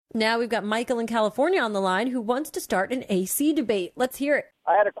Now we've got Michael in California on the line who wants to start an AC debate. Let's hear it.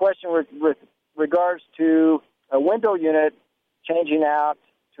 I had a question with regards to a window unit changing out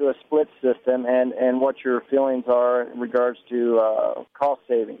to a split system and what your feelings are in regards to cost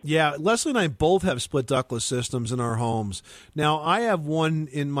saving. Yeah, Leslie and I both have split ductless systems in our homes. Now, I have one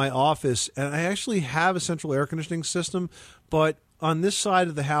in my office, and I actually have a central air conditioning system, but on this side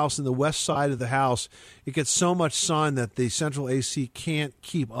of the house and the west side of the house, it gets so much sun that the central AC can't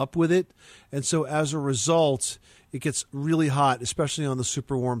keep up with it. And so as a result, it gets really hot, especially on the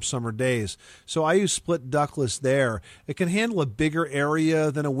super warm summer days. So I use split ductless there. It can handle a bigger area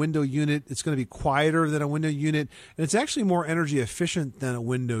than a window unit. It's going to be quieter than a window unit, and it's actually more energy efficient than a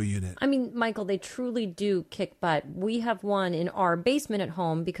window unit. I mean, Michael, they truly do kick butt. We have one in our basement at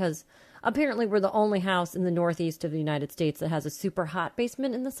home because apparently we're the only house in the northeast of the United States that has a super hot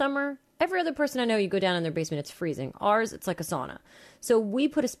basement in the summer. Every other person I know, you go down in their basement, it's freezing. Ours, it's like a sauna. So we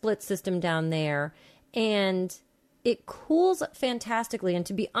put a split system down there, and it cools fantastically. And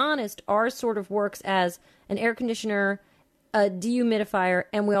to be honest, ours sort of works as an air conditioner, a dehumidifier,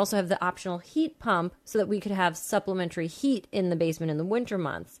 and we also have the optional heat pump so that we could have supplementary heat in the basement in the winter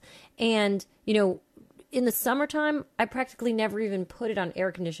months. And, you know, in the summertime, I practically never even put it on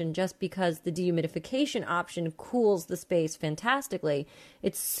air condition just because the dehumidification option cools the space fantastically.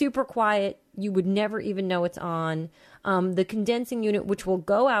 It's super quiet. You would never even know it's on. The condensing unit, which will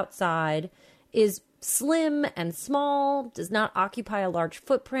go outside, is slim and small, does not occupy a large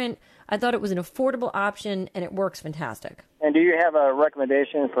footprint. I thought it was an affordable option, and it works fantastic. And do you have a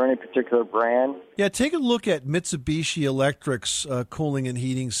recommendation for any particular brand? Yeah, take a look at Mitsubishi Electric's cooling and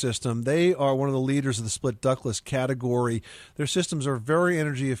heating system. They are one of the leaders of the split ductless category. Their systems are very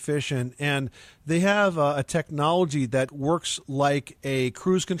energy efficient, and they have a technology that works like a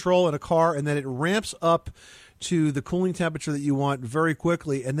cruise control in a car, and then it ramps up to the cooling temperature that you want very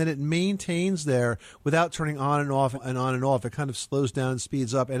quickly, and then it maintains there without turning on and off and on and off. It kind of slows down and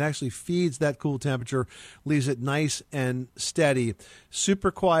speeds up and actually feeds that cool temperature, leaves it nice and steady.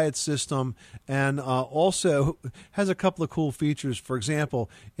 Super quiet system, and also has a couple of cool features. For example,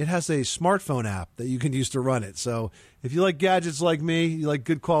 it has a smartphone app that you can use to run it. So if you like gadgets like me, you like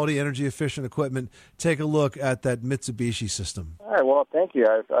good quality, energy efficient equipment, take a look at that Mitsubishi system. All right, well, thank you.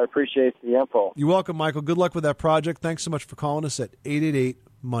 I appreciate the info. You're welcome, Michael. Good luck with that project. Thanks so much for calling us at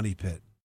 888-MONEY-PIT.